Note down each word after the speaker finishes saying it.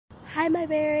Hi, my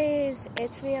berries.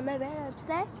 It's me, EmmaBarry.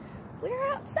 Today,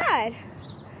 we're outside.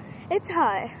 It's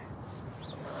hot.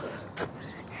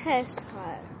 It's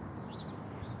hot.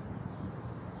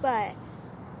 But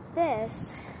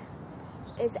this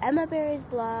is EmmaBarry's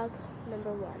blog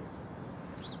number 1.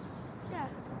 Yeah.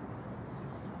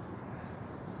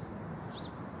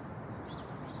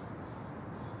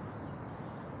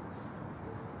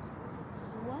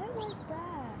 What was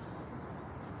that?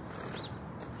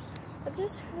 I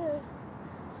just heard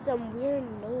some weird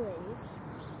noise.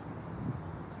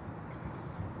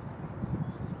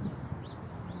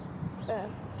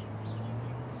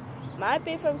 Might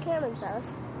be from Cameron's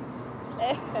house.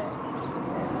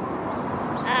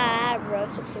 I've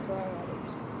roasted people already.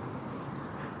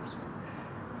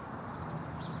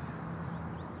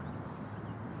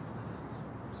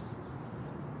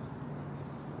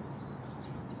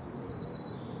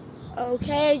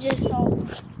 Okay, just so.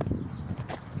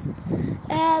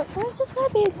 And we're just going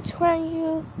to be touring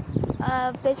you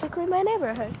basically my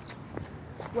neighborhood.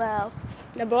 Well,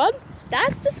 number 1,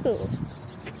 that's the school.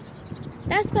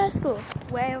 That's my school,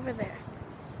 way over there.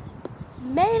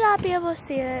 May not be able to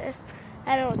see it.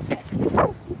 I don't think.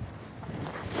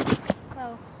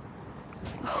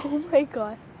 Oh my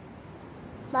god.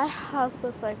 My house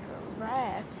looks like a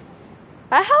wreck.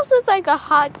 My house looks like a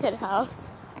haunted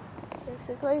house,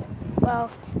 basically.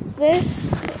 Well,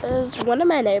 this is one of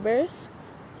my neighbors.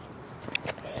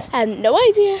 I have no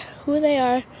idea who they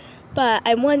are, but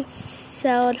I once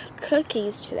sold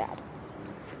cookies to them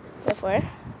before.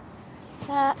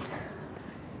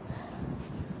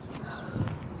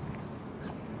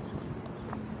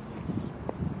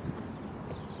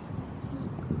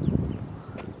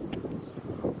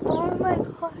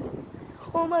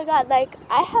 Oh my god, like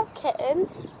I have kittens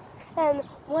and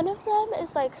one of them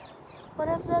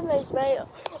is right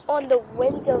on the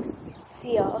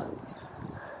windowsill.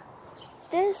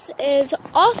 This is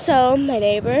also my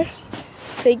neighbor.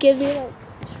 They give me like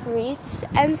treats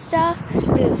and stuff.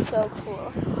 It is so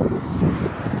cool.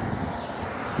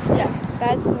 Yeah,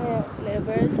 that's my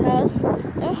neighbor's house.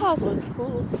 Their house looks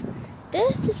cool.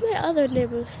 This is my other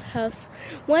neighbor's house.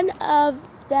 One of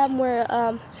them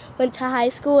went to high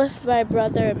school with my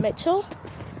brother Mitchell.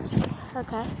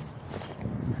 Okay,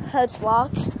 let's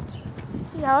walk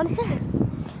down here.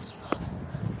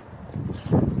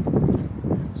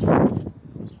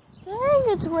 Dang,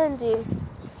 it's windy.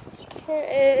 Here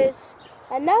is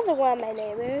another one of my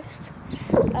neighbors.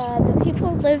 The people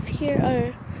who live here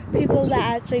are people that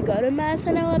actually go to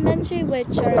Madison Elementary,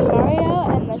 which are Mario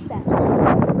and Lisette.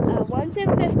 One's in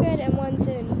 5th grade and one's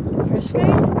in 1st grade,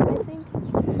 I think.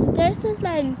 This is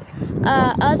my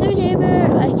other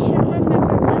neighbor. I can't remember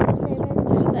what his name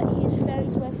is, but he's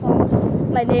friends with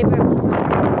my neighbor.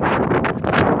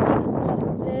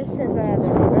 This is my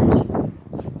other neighbor.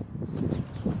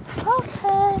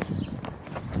 Okay.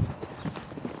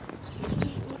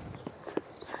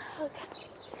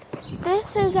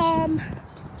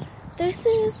 This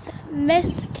is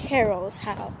Miss Carol's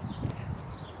house.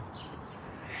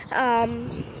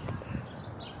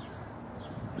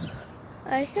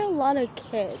 I hear a lot of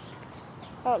kids.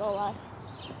 I don't know why.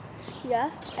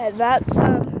 Yeah, and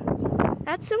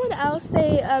that's someone else.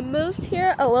 They moved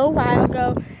here a little while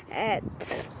ago, and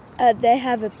they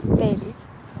have a baby.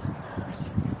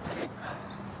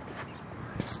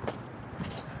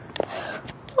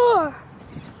 Oh.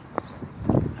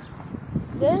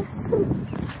 This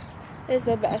is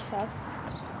the best house.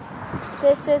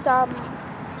 This is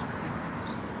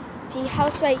the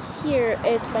house right here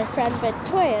is my friend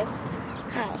Victoria's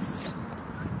house.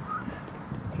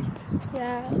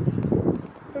 Yeah,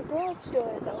 her garage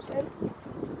door is open,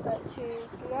 but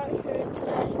she's not here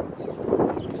today.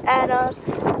 And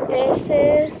this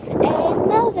is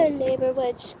another neighbor,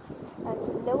 which I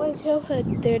have no idea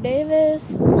what their name is,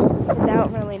 because I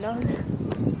don't really know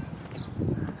them.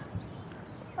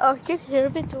 Oh, you can hear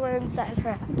Victoria inside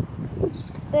her house.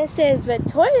 This is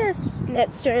Victoria's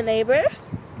next door neighbor.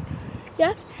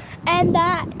 Yeah. And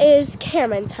that is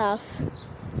Cameron's house.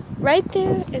 Right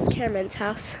there is Cameron's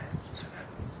house.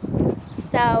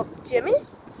 So, Jimmy,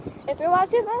 if you're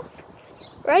watching this,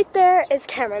 right there is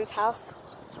Cameron's house.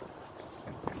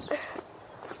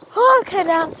 Okay,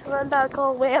 now I have to run back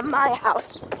all the way at my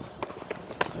house.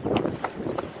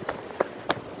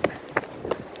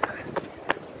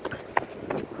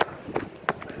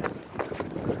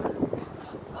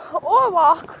 Or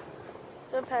walk.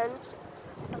 Depends.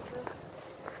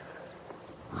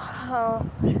 Oh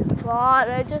God,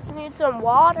 I just need some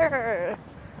water.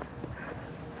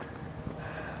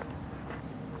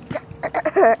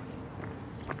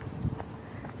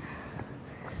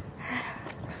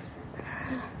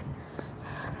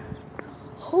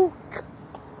 poke.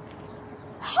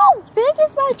 How big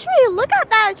is my tree? Look at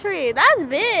that tree. That's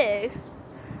big.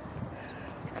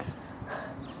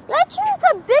 That tree is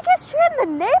the biggest tree in the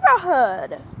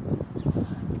neighborhood.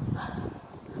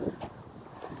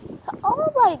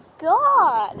 Oh my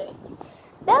God.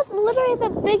 That's literally the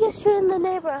biggest tree in the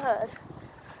neighborhood.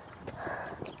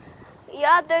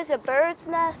 Yeah, there's a bird's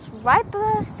nest right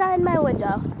beside my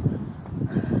window.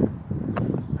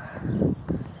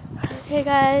 Okay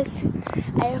guys,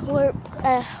 I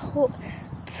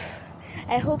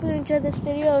hope you enjoyed this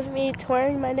video of me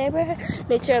touring my neighborhood.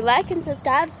 Make sure to like and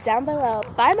subscribe down below.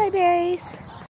 Bye my berries.